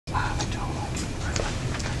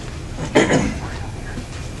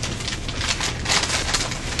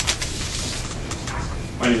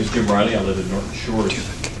Jim Riley. I live in Norton Shores.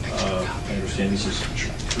 I understand this is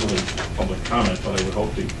really public comment, but I would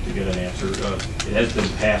hope to get an answer. It has been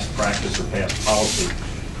past practice or past policy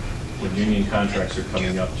when union contracts are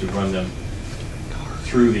coming up to run them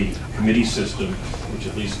through the committee system, which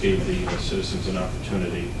at least gave the citizens an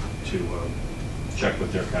opportunity to check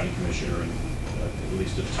with their county commissioner and at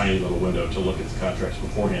least a tiny little window to look at the contracts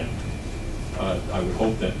beforehand. I would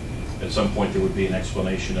hope that at some point there would be an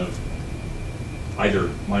explanation of either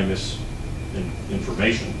my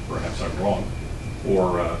misinformation, perhaps I'm wrong,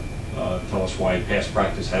 or tell us why past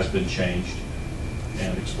practice has been changed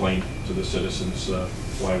and explain to the citizens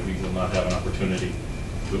why we will not have an opportunity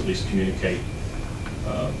to at least communicate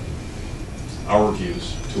our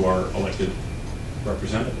views to our elected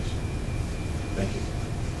representatives. Thank you.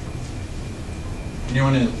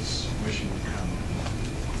 Anyone else wishing to comment?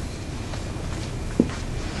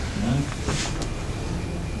 None?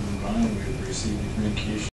 Move on. We have received communication